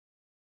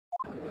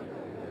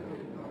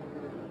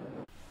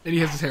And he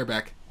has his hair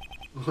back.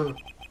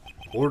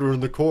 Order in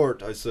the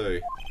court, I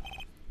say.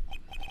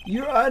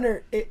 Your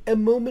Honor, a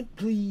moment,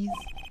 please.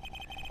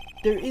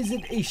 There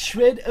isn't a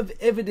shred of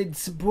evidence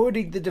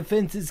supporting the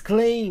defense's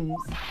claims.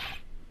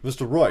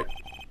 Mr. Wright,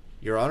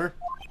 Your Honor,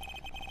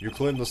 you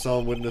claim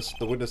the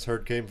witness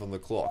heard came from the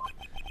clock.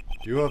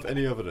 Do you have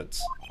any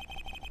evidence?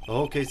 The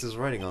whole case is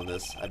writing on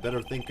this. I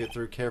better think it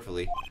through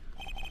carefully.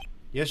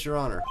 Yes, Your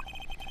Honor.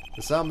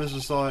 The sound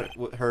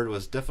Mr. heard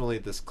was definitely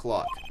this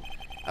clock.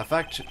 A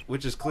fact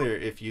which is clear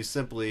if you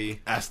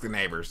simply... Ask the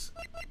neighbors.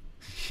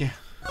 Yeah.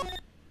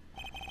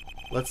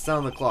 Let's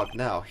sound the clock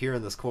now, here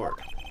in this court.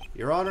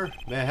 Your Honor,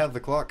 may I have the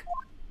clock?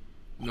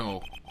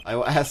 No. I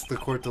will ask the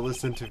court to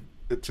listen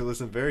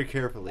very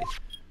carefully.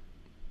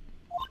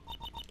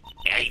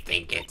 I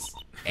think it's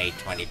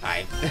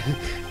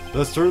 8:25.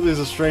 That certainly is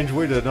a strange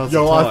way to announce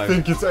Yo, the time. I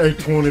think it's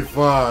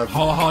 8:25.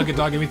 Holla, good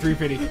dog, give me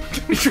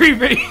 350.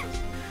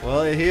 350.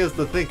 Well, he is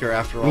the thinker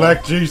after all.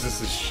 Black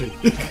Jesus is shit.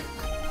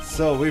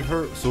 So we've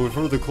heard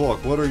the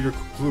clock. What are your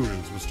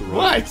conclusions, Mr.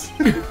 Wright?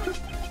 What?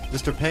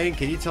 Mr. Payne,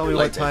 can you tell me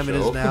like what that time it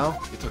show. is now?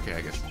 It's okay,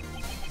 I guess.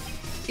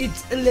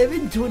 It's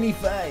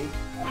 11:25.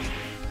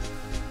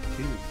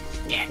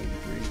 Yeah.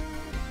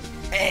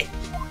 Hey.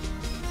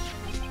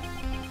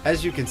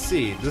 As you can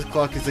see, this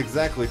clock is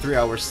exactly 3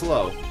 hours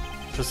slow.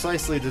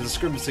 Precisely the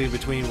discrepancy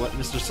between what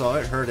Mr.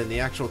 Sawit heard and the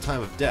actual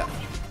time of death.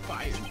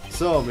 Fired.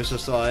 So, Mr.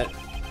 Sawit,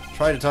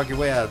 try to talk your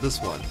way out of this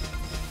one.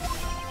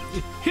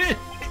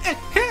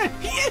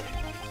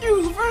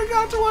 You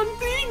forgot one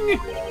thing!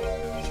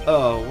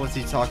 Oh, what's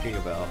he talking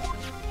about?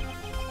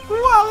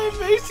 While it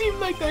may seem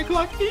like that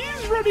clock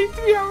is running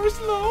 3 hours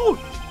slow,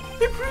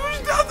 it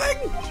proves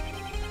nothing!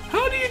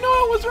 How do you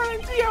know it was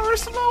running 3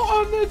 hours slow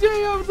on the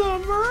day of the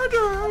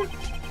murder?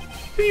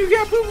 If you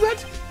can't prove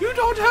that, you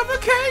don't have a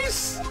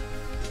case!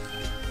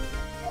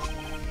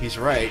 He's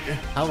right.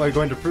 How am I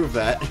going to prove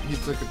that? He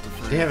took it to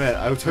frame. Damn it,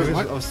 I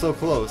What? was so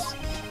close.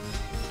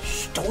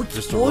 Don't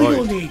Mr.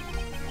 spoil Wright. it.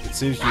 It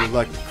seems you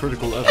lack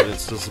critical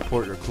evidence to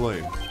support your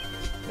claim.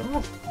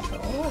 No.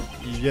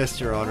 Yes,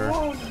 Your Honor.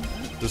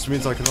 This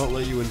means I cannot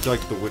let you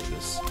indict the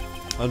witness.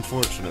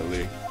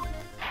 Unfortunately.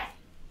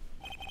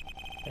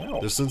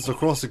 This ends the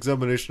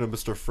cross-examination of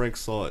Mr. Frank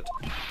Sawit.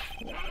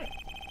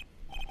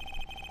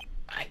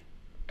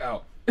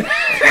 Oh.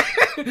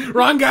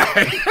 Wrong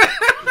guy!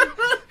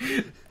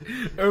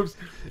 Oops.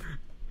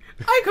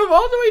 I come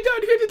all the way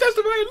down here to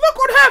testify, and look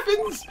what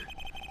happens!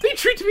 They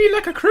treat me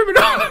like a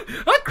criminal!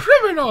 A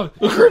criminal!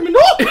 A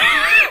criminal?!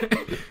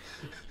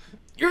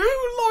 You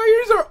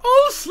lawyers are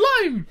all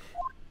slime!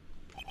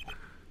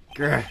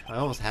 Grr, I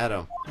almost had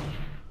him.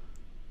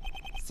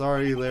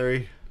 Sorry,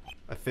 Larry.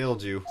 I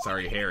failed you.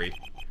 Sorry, Harry.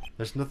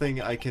 There's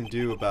nothing I can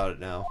do about it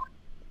now.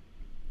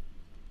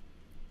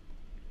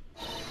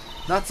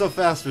 Not so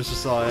fast, Mr.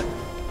 Sawit.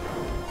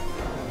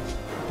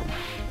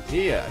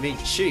 Yeah,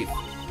 Chief.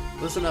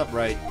 Listen up,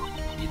 Wright.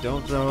 You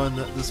don't throw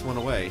this one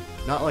away.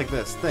 Not like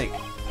this. Think.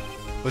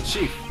 But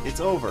Chief, it's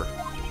over.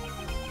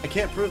 I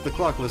can't prove the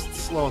clock was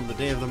slow on the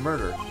day of the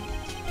murder.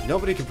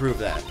 Nobody can prove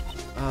that.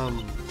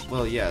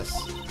 Well, yes.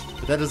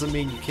 But that doesn't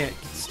mean you can't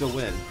still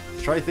win.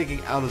 Try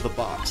thinking out of the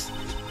box.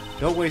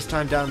 Don't waste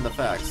time down in the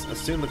facts.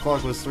 Assume the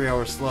clock was 3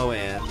 hours slow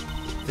and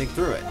think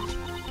through it.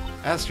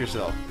 Ask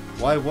yourself,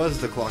 why was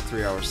the clock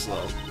 3 hours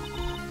slow?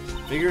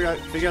 Figure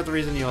out the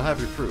reason, you'll have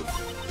your proof.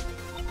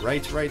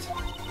 Right?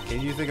 Can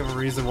you think of a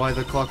reason why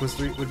the clock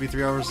would be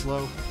 3 hours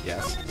slow?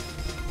 Yes.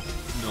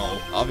 No.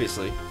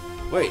 Obviously.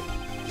 Wait,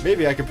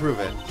 maybe I can prove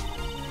it.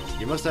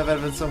 You must have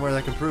evidence somewhere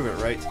that can prove it,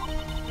 right?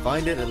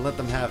 Find it and let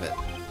them have it.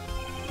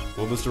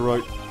 Well, Mr.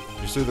 Wright,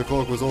 you say the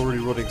clock was already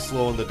running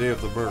slow on the day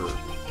of the murder.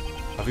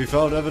 Have you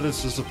found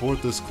evidence to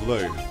support this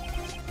claim?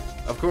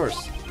 Of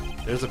course.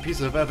 There's a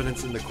piece of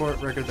evidence in the court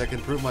record that can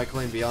prove my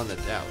claim beyond a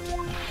doubt.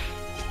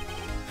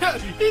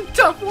 In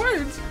tough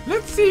words!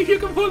 Let's see if you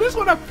can pull this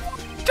one up!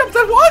 Jump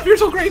that wall if you're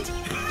so great!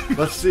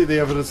 Let's see the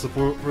evidence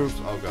support proves.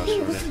 Oh gosh,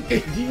 darn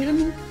it.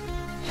 Indian?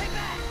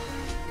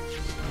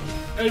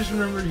 I just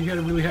remembered he had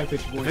a really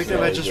high-pitched The voice. victim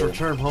had just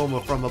returned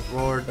home from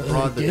abroad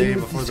the day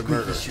before the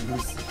murder.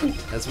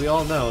 As we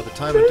all know, the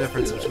time of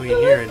difference between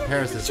here and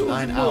Paris is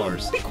 9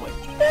 hours.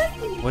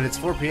 When it's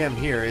 4 p.m.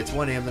 here, it's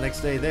 1 a.m. the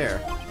next day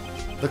there.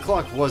 The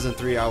clock wasn't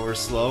 3 hours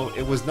slow,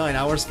 it was 9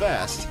 hours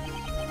fast.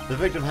 The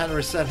victim hadn't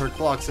reset her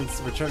clock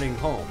since returning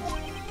home.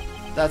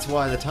 That's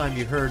why the time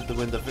you heard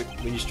when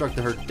you struck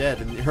her dead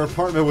in her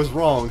apartment was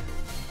wrong.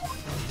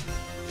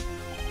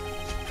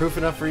 Proof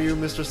enough for you,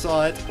 Mr.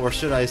 Sawit, or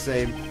should I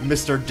say,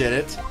 Mr. Did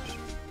It?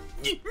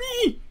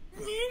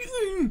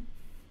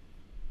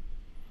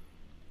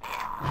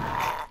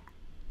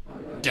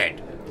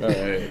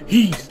 Dead.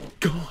 He's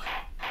gone.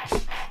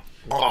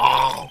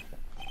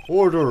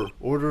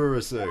 Order, I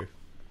say.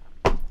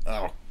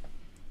 Oh.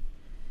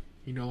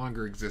 He no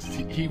longer exists.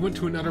 He went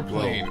to another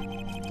plane.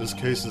 This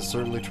case has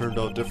certainly turned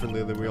out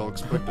differently than we all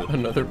expected.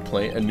 Another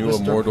plane, a new Mr.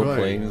 immortal Payne.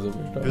 plane is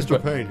over there.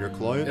 Mr. Payne, your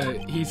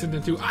client? He sent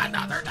him to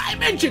another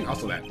dimension!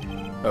 Also that.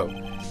 Oh.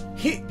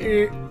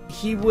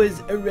 He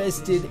was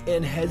arrested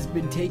and has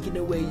been taken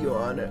away, Your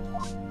Honor.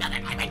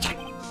 Another dimension.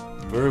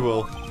 Very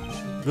well.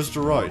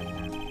 Mr. Wright.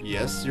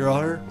 Yes, Your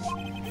Honor?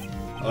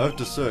 I have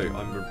to say,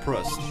 I'm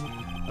impressed.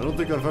 I don't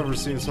think I've ever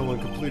seen someone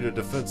complete a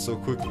defense so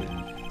quickly,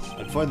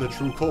 and find the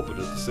true culprit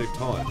at the same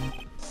time.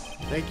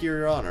 Thank you,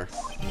 Your Honor.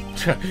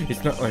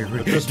 It's not like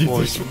At this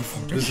point,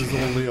 this is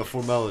only a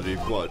formality,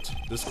 but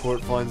this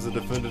court finds the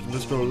defendant,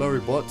 Mr. Larry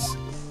Butts.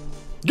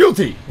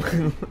 Guilty!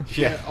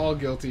 Yeah, all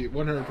guilty,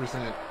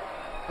 100%.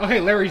 Oh, hey,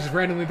 Larry's just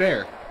randomly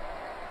there.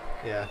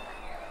 Yeah.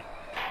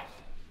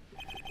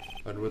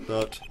 And with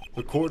that,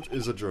 the court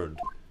is adjourned.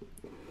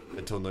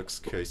 Until next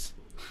case.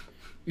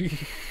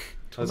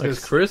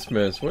 It's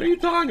Christmas. What are you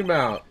talking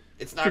about?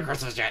 It's not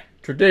Christmas yet.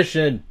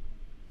 Tradition.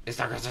 It's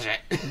not Christmas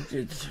yet.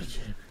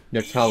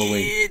 Next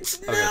Halloween.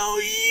 It's no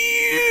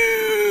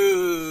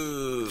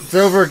use!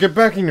 Silver, get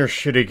back in your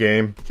shitty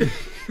game.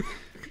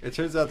 It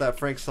turns out that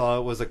Frank Saw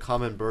was a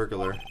common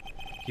burglar.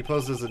 He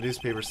posed as a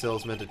newspaper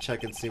salesman to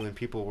check and see when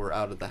people were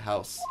out of the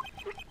house.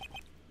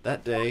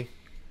 That day,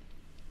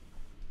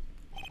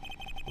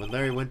 when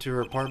Larry went to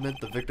her apartment,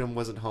 the victim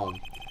wasn't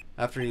home.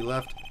 After he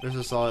left,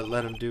 Mr. Saw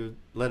let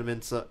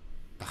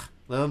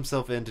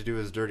himself in to do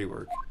his dirty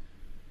work.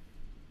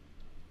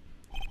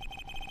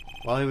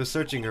 While he was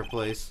searching her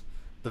place,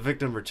 the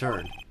victim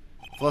returned.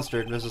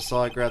 Flustered, Mr.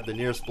 Saw grabbed the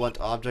nearest blunt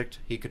object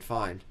he could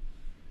find.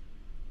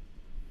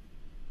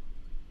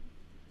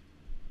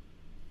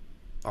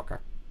 Okay.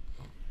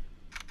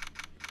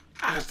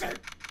 As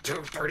at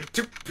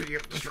 2:32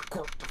 p.m. District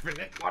Court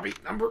Defendant Lobby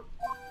number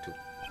 2.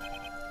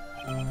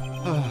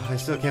 I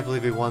still can't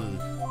believe he won.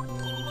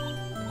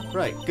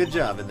 Right, good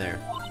job in there.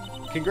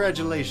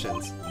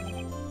 Congratulations.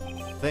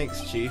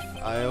 Thanks, Chief.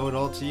 I owe it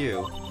all to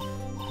you.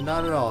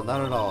 Not at all,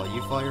 not at all.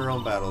 You fought your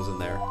own battles in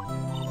there.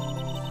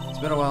 It's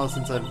been a while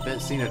since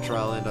I've seen a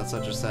trial end on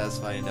such a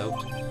satisfying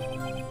note.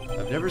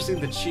 I've never seen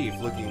the Chief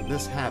looking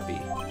this happy.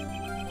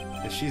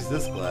 If she's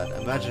this glad,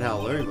 imagine how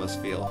Larry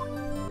must feel.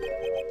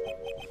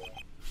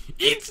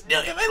 It's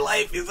no, my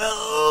life is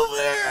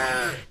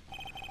over!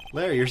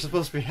 Larry, you're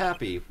supposed to be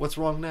happy. What's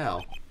wrong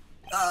now?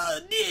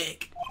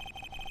 Nick,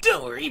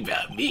 don't worry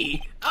about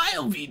me.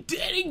 I'll be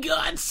dead and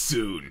gone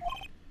soon.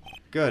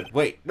 Good.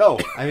 Wait, no!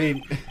 I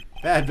mean,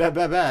 bad.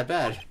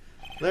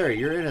 Larry,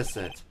 you're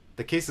innocent.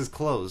 The case is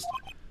closed.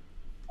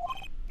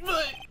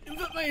 But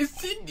my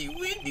Cindy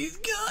Wendy's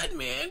gone,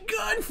 man.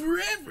 Gone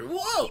forever.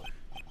 Whoa!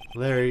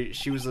 Larry,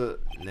 she was a...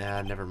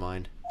 Nah, never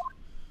mind.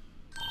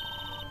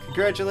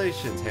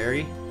 Congratulations,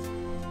 Harry.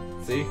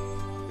 See?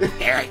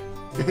 Harry!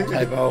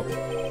 Typo.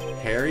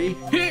 Harry?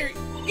 Harry!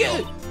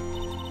 Good!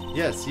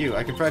 Yes, you.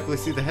 I can practically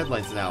see the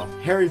headlines now.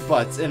 Harry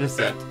Butts,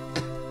 innocent.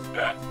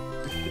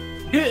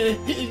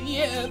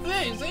 Yeah,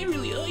 thanks. I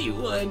really owe you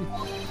one.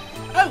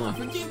 I won't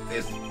forget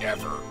this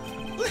ever.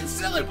 Let's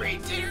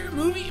celebrate dinner,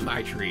 movie,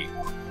 my treat.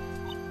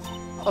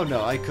 Oh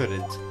no, I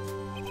couldn't.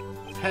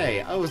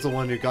 Hey, I was the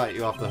one who got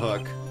you off the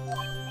hook.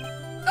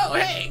 Oh,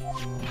 hey!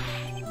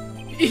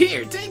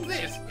 Here, take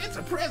this. It's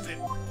a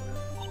present.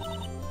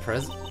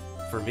 Present?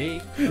 For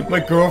me? My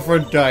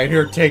girlfriend died.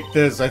 Here, take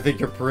this. I think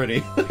you're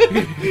pretty.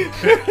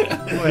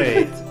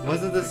 Wait,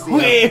 wasn't this the...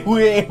 Wait.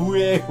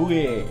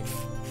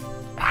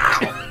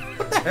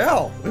 What the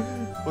hell?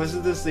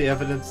 Wasn't this the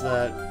evidence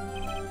that...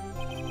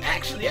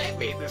 Actually, I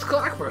made this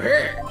clock for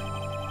her.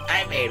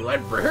 I made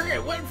one for her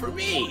and one for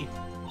me.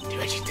 Do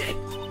what you did.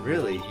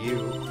 Really?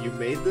 You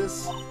made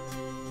this?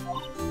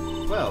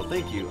 Well,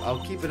 thank you.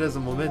 I'll keep it as a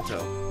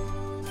memento.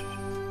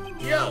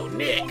 Yo,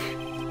 Nick.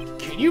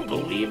 Can you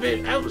believe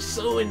it? I was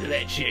so into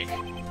that chick.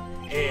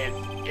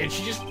 And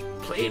she just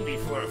played me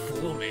for a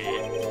fool,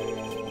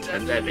 man.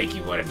 Doesn't that make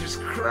you want to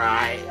just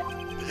cry?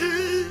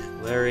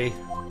 Larry.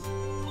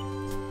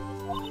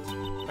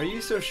 Are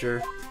you so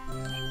sure?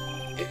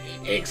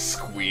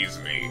 Squeeze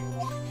me.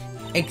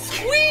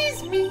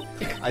 Excuse me.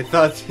 I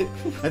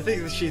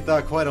think that she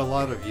thought quite a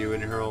lot of you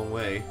in her own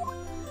way.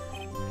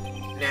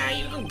 Nah,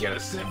 you don't gotta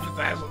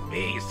sympathize with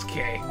me,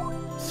 Skay.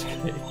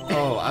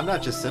 Oh, I'm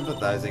not just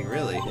sympathizing,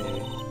 really.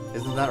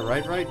 Isn't that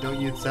right?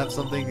 Don't you have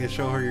something to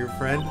show her your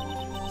friend?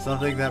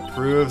 Something that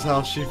proves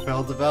how she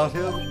felt about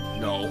him?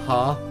 No.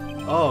 Huh?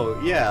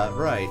 Oh, yeah,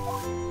 right.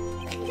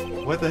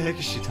 What the heck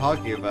is she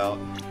talking about?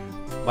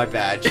 My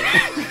badge.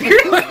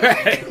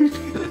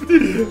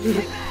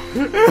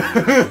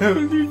 It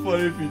would be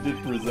funny if you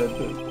did present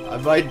it. I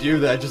might do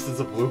that just as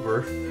a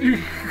blooper.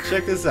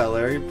 Check this out,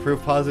 Larry.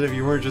 Proof positive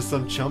you weren't just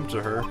some chump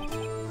to her.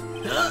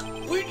 Huh?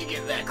 Where'd you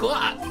get that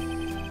clock?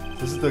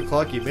 This is the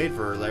clock you made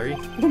for her, Larry.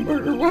 The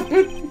murder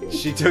weapon.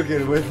 She took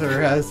it with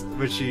her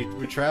when she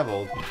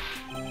traveled.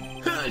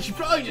 Huh, she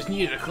probably just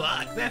needed a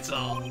clock, that's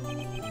all.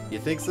 You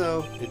think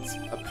so? It's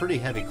a pretty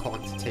heavy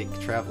clock to take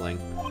traveling.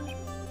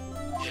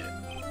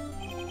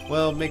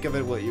 Well, make of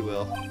it what you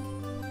will.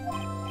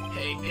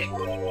 Hey, Nick.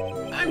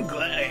 I'm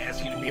glad I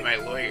asked you to be my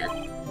lawyer.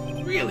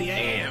 Really, I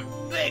am.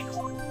 Thanks.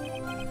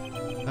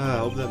 I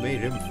hope that made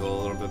him feel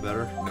a little bit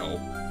better. No.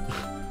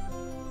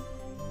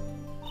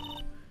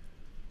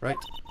 Right.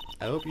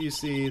 I hope you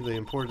see the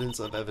importance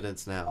of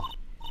evidence now.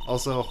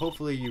 Also,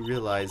 hopefully you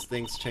realize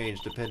things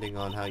change depending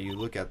on how you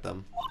look at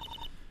them.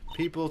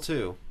 People,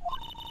 too.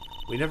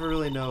 We never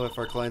really know if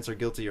our clients are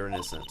guilty or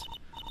innocent.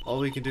 All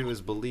we can do is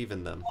believe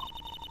in them.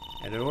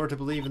 And in order to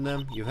believe in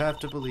them, you have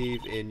to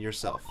believe in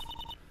yourself.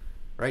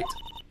 Right?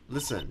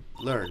 Listen,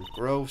 learn,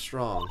 grow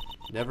strong.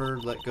 Never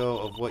let go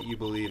of what you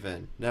believe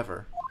in.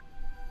 Never.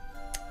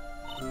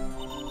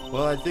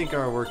 Well, I think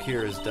our work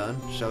here is done.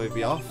 Shall we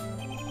be off?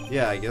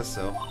 Yeah, I guess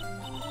so.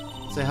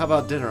 Say, how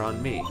about dinner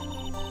on me?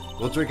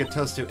 We'll drink a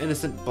toast to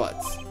innocent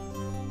butts.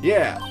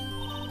 Yeah!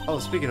 Oh,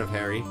 speaking of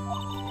Harry,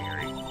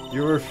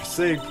 you were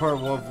saying part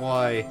of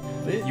why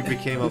you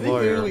became a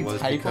lawyer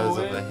was because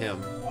of a hymn.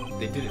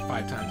 They did it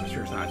 5 times. I'm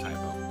sure it's not a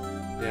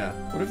typo. Yeah.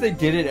 What if they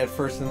did it at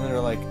first and then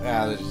they're like,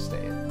 let's just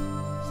stay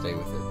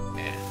with it.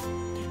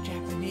 They're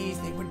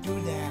Japanese. They would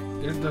do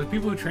that. There's the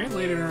people who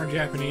translated it are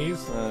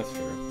Japanese. That's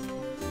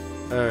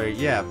true.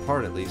 Yeah,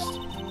 part at least.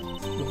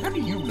 How do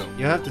you know?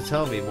 You have to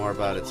tell me more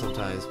about it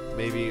sometimes.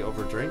 Maybe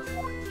over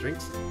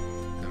drinks?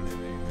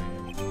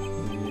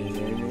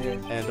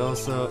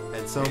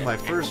 And so my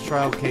first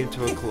trial came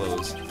to a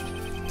close.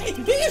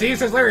 See, it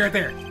says Larry right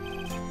there.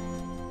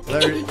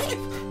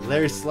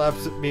 Larry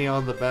slapped me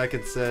on the back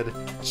and said,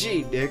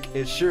 "Gee, Nick,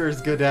 it sure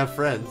is good to have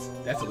friends."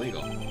 That's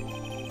illegal.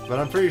 But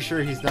I'm pretty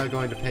sure he's not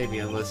going to pay me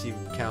unless you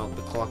count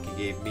the clock he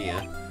gave Mia.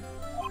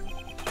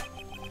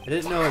 I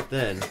didn't know it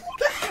then,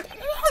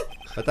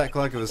 but that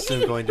clock was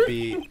soon going to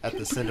be at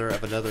the center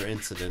of another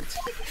incident.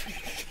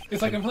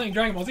 It's like I'm playing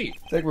Dragon Ball Z.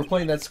 It's like we're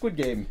playing that Squid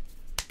Game.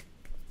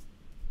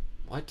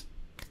 What?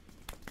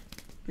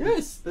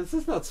 Yes. This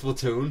is not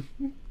Splatoon.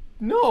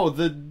 No,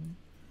 the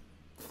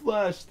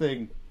Flash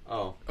thing.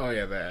 Oh. Oh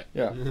yeah, that.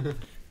 Yeah.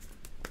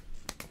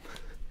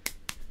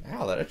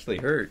 Ow, that actually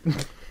hurt.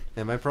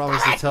 And my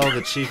promise to tell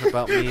the chief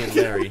about me and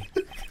Larry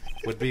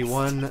would be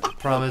one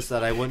promise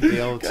that I wouldn't be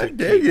able to God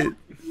dang keep. it.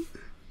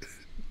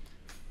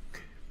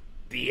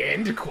 The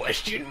end?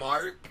 Question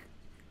mark.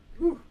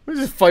 What is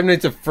this, 5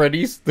 Nights at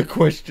Freddy's? The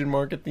question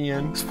mark at the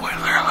end.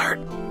 Spoiler alert.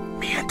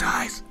 Mia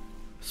dies.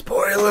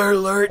 Spoiler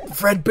alert.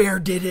 Fred Bear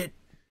did it.